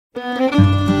Happy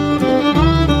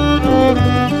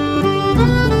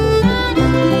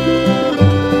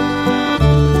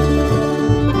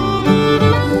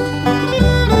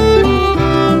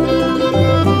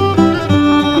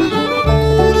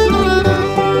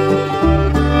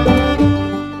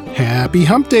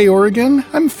Hump Day, Oregon!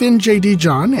 I'm Finn J.D.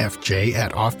 John, FJ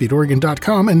at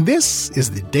OffbeatOregon.com, and this is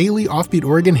the Daily Offbeat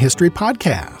Oregon History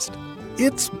Podcast.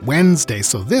 It's Wednesday,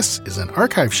 so this is an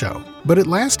archive show, but it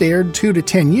last aired 2 to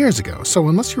 10 years ago, so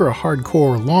unless you're a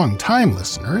hardcore, long-time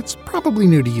listener, it's probably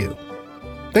new to you.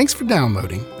 Thanks for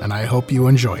downloading, and I hope you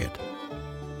enjoy it.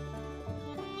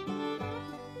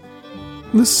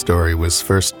 This story was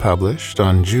first published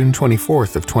on June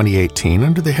 24th of 2018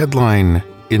 under the headline,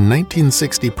 "In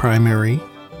 1960 primary,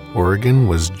 Oregon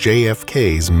was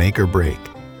JFK's make or break."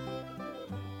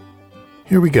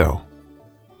 Here we go.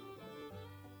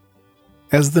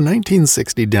 As the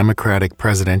 1960 Democratic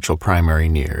presidential primary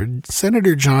neared,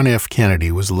 Senator John F. Kennedy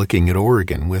was looking at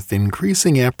Oregon with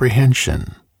increasing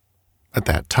apprehension. At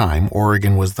that time,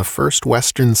 Oregon was the first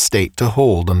Western state to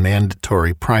hold a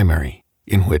mandatory primary,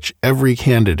 in which every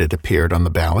candidate appeared on the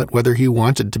ballot whether he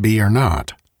wanted to be or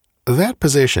not. That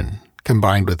position,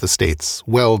 combined with the state's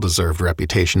well-deserved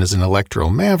reputation as an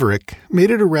electoral maverick,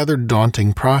 made it a rather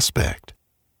daunting prospect.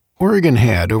 Oregon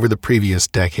had, over the previous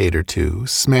decade or two,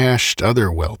 smashed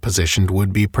other well-positioned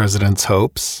would-be presidents'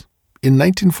 hopes. In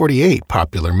 1948,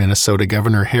 popular Minnesota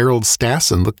Governor Harold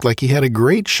Stassen looked like he had a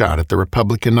great shot at the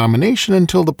Republican nomination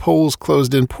until the polls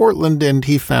closed in Portland and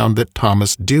he found that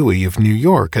Thomas Dewey of New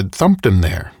York had thumped him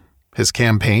there. His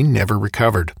campaign never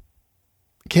recovered.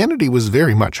 Kennedy was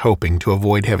very much hoping to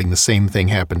avoid having the same thing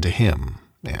happen to him,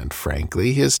 and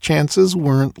frankly, his chances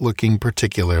weren't looking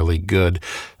particularly good.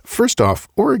 First off,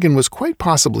 Oregon was quite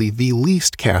possibly the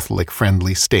least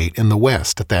Catholic-friendly state in the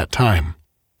West at that time.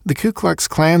 The Ku Klux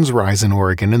Klan's rise in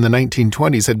Oregon in the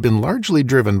 1920s had been largely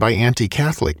driven by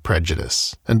anti-Catholic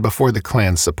prejudice, and before the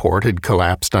Klan's support had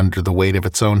collapsed under the weight of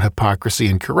its own hypocrisy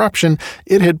and corruption,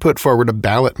 it had put forward a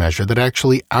ballot measure that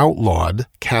actually outlawed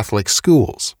Catholic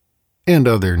schools. And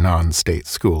other non-state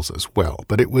schools as well,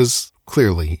 but it was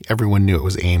everyone knew it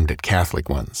was aimed at Catholic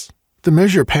ones. The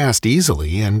measure passed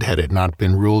easily, and had it not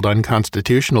been ruled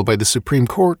unconstitutional by the Supreme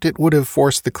Court, it would have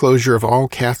forced the closure of all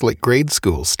Catholic grade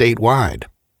schools statewide.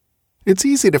 It's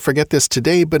easy to forget this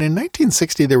today, but in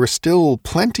 1960 there were still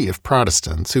plenty of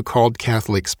Protestants who called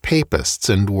Catholics papists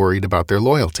and worried about their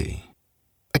loyalty.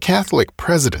 A Catholic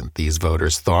president, these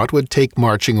voters thought, would take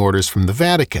marching orders from the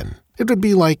Vatican. It would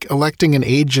be like electing an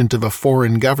agent of a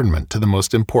foreign government to the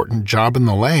most important job in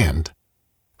the land.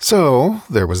 So,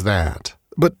 there was that.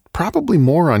 But probably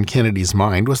more on Kennedy's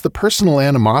mind was the personal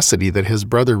animosity that his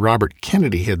brother Robert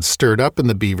Kennedy had stirred up in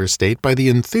the Beaver State by the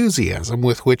enthusiasm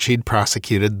with which he'd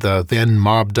prosecuted the then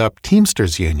mobbed-up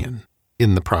Teamsters Union,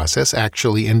 in the process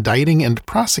actually indicting and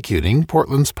prosecuting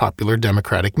Portland's popular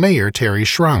Democratic mayor, Terry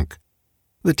Schrunk.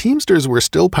 The Teamsters were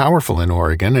still powerful in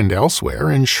Oregon and elsewhere,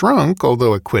 and Schrunk,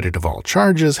 although acquitted of all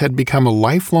charges, had become a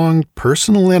lifelong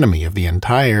personal enemy of the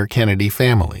entire Kennedy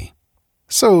family.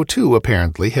 So, too,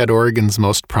 apparently, had Oregon's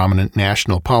most prominent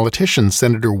national politician,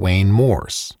 Senator Wayne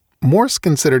Morse. Morse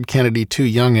considered Kennedy too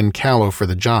young and callow for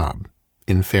the job.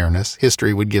 In fairness,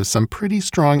 history would give some pretty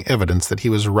strong evidence that he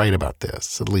was right about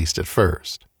this, at least at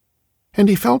first. And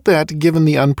he felt that, given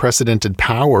the unprecedented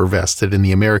power vested in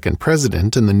the American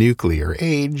president in the nuclear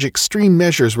age, extreme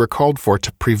measures were called for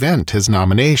to prevent his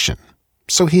nomination.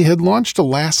 So he had launched a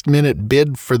last-minute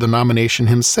bid for the nomination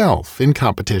himself, in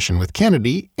competition with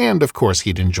Kennedy, and of course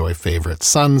he'd enjoy favorite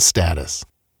son status.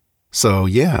 So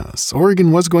yes,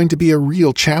 Oregon was going to be a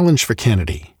real challenge for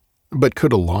Kennedy. But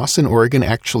could a loss in Oregon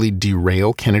actually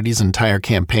derail Kennedy's entire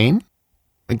campaign?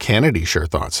 Kennedy sure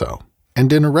thought so.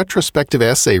 And in a retrospective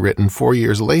essay written 4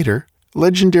 years later,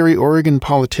 legendary Oregon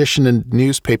politician and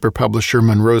newspaper publisher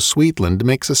Monroe Sweetland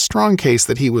makes a strong case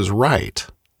that he was right.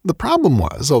 The problem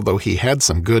was, although he had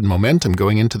some good momentum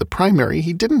going into the primary,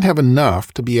 he didn't have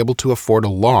enough to be able to afford a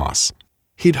loss.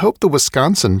 He'd hoped the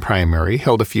Wisconsin primary,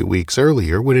 held a few weeks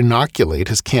earlier, would inoculate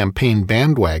his campaign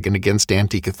bandwagon against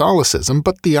anti-Catholicism,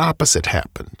 but the opposite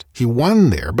happened. He won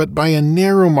there, but by a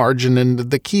narrow margin, and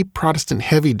the key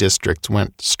Protestant-heavy districts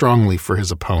went strongly for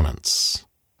his opponents.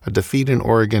 A defeat in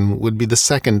Oregon would be the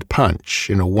second punch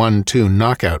in a 1-2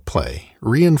 knockout play,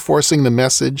 reinforcing the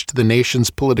message to the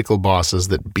nation's political bosses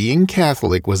that being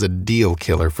Catholic was a deal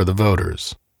killer for the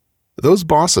voters. Those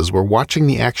bosses were watching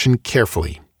the action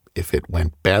carefully. If it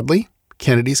went badly,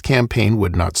 Kennedy's campaign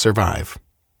would not survive.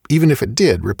 Even if it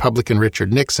did, Republican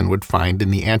Richard Nixon would find in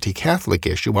the anti-Catholic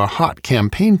issue a hot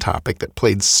campaign topic that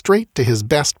played straight to his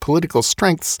best political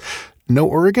strengths. No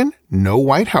Oregon, no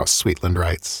White House, Sweetland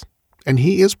writes. and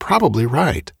he is probably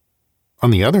right. On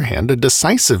the other hand, a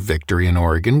decisive victory in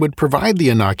Oregon would provide the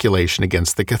inoculation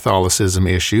against the Catholicism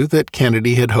issue that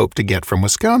Kennedy had hoped to get from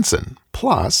Wisconsin,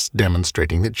 plus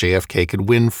demonstrating that JFK could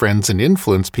win friends and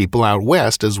influence people out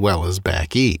west as well as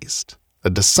back east. A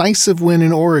decisive win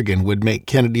in Oregon would make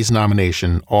Kennedy's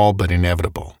nomination all but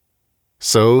inevitable.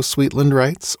 So, Sweetland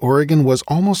writes, Oregon was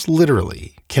almost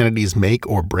literally Kennedy's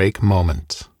make-or-break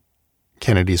moment.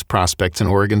 Kennedy's prospects in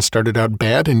Oregon started out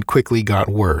bad and quickly got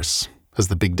worse. As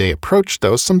the big day approached,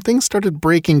 though, some things started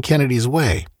breaking Kennedy's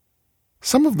way.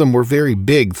 Some of them were very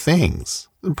big things.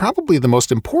 Probably the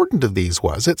most important of these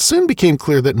was it soon became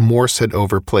clear that Morse had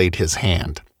overplayed his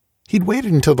hand. He'd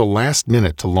waited until the last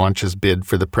minute to launch his bid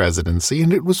for the presidency,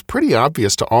 and it was pretty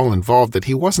obvious to all involved that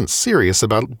he wasn't serious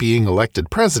about being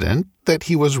elected president, that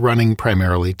he was running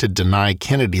primarily to deny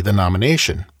Kennedy the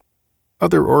nomination.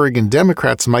 Other Oregon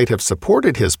Democrats might have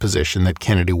supported his position that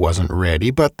Kennedy wasn't ready,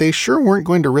 but they sure weren't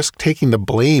going to risk taking the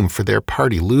blame for their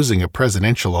party losing a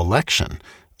presidential election.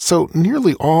 So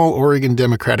nearly all Oregon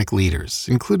Democratic leaders,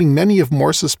 including many of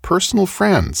Morse's personal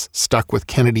friends, stuck with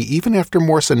Kennedy even after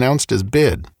Morse announced his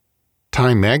bid.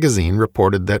 Time magazine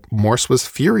reported that Morse was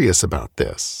furious about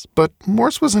this, but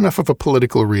Morse was enough of a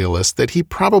political realist that he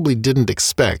probably didn't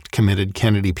expect committed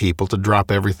Kennedy people to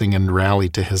drop everything and rally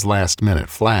to his last-minute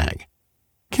flag.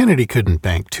 Kennedy couldn't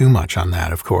bank too much on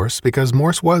that, of course, because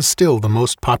Morse was still the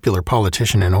most popular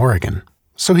politician in Oregon.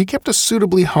 So he kept a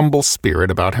suitably humble spirit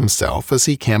about himself as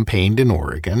he campaigned in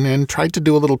Oregon and tried to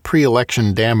do a little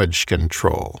pre-election damage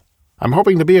control. "I'm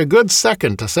hoping to be a good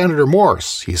second to Senator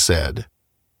Morse," he said.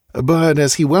 But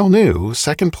as he well knew,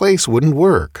 second place wouldn't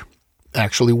work.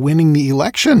 Actually winning the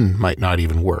election might not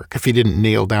even work if he didn't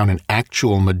nail down an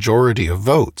actual majority of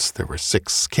votes. There were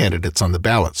 6 candidates on the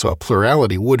ballot, so a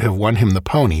plurality would have won him the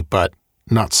pony, but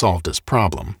not solved his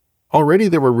problem. Already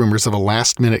there were rumors of a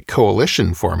last-minute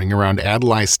coalition forming around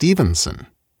Adlai Stevenson.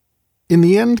 In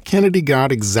the end, Kennedy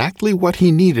got exactly what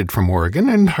he needed from Oregon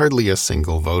and hardly a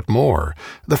single vote more.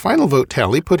 The final vote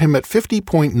tally put him at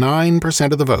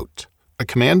 50.9% of the vote. A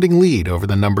commanding lead over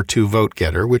the number 2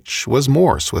 vote-getter, which was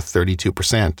Morse with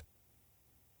 32%.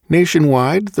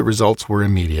 Nationwide, the results were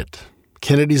immediate.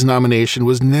 Kennedy's nomination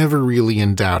was never really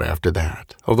in doubt after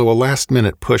that, although a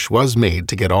last-minute push was made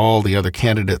to get all the other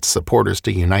candidates' supporters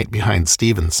to unite behind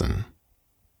Stevenson.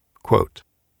 Quote,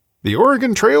 "The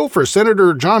Oregon Trail for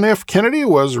Senator John F. Kennedy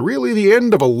was really the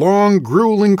end of a long,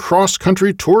 grueling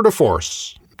cross-country tour de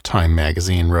force," Time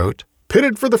magazine wrote.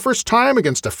 "Pitted for the first time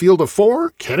against a field of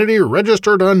 4, Kennedy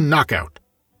registered a knockout."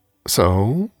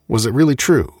 So, was it really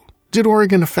true? Did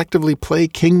Oregon effectively play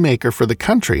kingmaker for the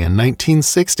country in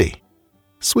 1960?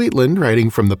 Sweetland, writing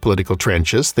from the political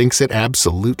trenches, thinks it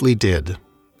absolutely did.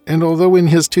 And although in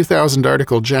his 2000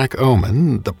 article Jack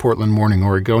Oman, the Portland Morning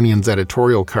Oregonian's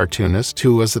editorial cartoonist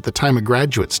who was at the time a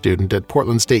graduate student at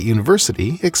Portland State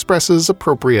University, expresses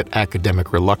appropriate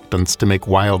academic reluctance to make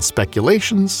wild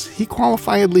speculations, he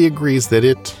qualifiedly agrees that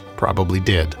it probably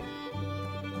did.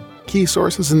 Key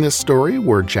sources in this story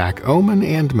were Jack Oman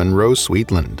and Monroe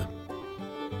Sweetland.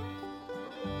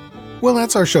 Well,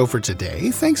 that's our show for today.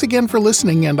 Thanks again for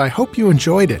listening, and I hope you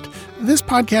enjoyed it. This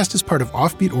podcast is part of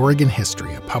Offbeat Oregon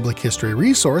History, a public history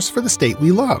resource for the state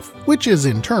we love, which is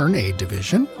in turn a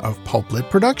division of Pulplit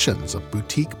Productions, a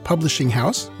boutique publishing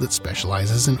house that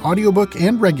specializes in audiobook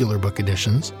and regular book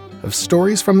editions of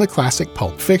stories from the classic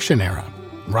pulp fiction era.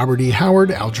 Robert E.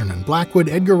 Howard, Algernon Blackwood,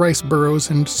 Edgar Rice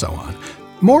Burroughs, and so on.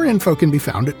 More info can be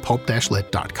found at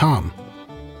pulp-lit.com.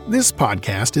 This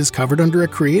podcast is covered under a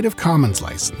Creative Commons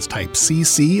license type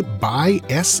CC by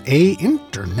SA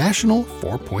International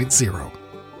 4.0.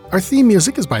 Our theme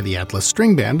music is by the Atlas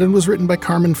String Band and was written by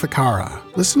Carmen Ficarra.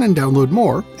 Listen and download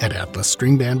more at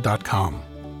atlasstringband.com.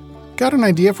 Got an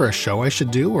idea for a show I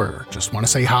should do, or just want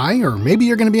to say hi, or maybe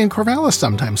you're going to be in Corvallis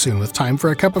sometime soon with time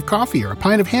for a cup of coffee or a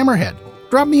pint of Hammerhead?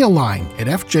 Drop me a line at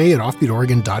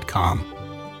fj@offbeatoregon.com.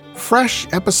 Fresh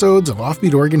episodes of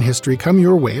Offbeat Oregon History come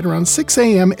your way at around 6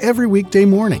 a.m. every weekday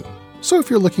morning. So if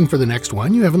you're looking for the next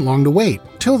one, you haven't long to wait.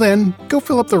 Till then, go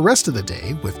fill up the rest of the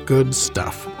day with good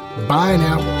stuff. Bye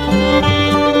now.